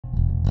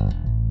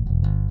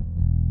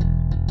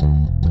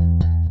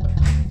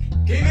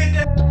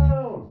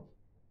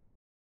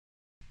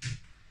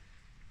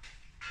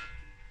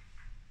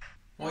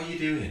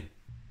doing?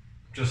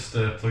 Just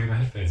plugging my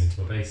headphones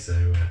into my bass so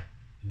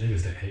the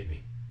neighbours don't hate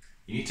me.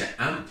 You need to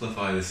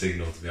amplify the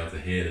signal to be able to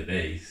hear the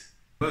bass.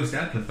 Most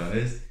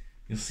amplifiers,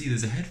 you'll see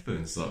there's a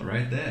headphone slot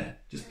right there.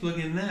 Just plug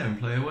in there and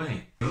play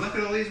away. But look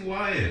at all these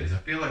wires. I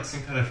feel like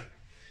some kind of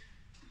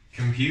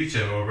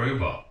computer or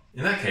robot.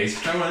 In that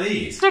case, try one of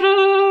these.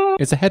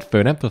 It's a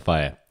headphone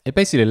amplifier. It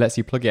basically lets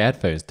you plug your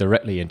headphones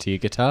directly into your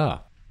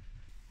guitar.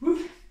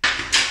 Woo.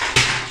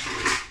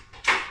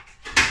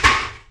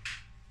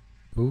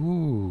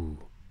 Ooh.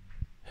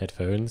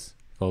 Headphones,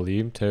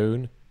 volume,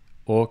 tone,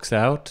 aux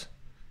out.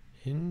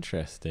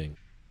 Interesting.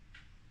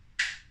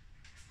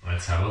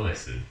 Let's have a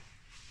listen.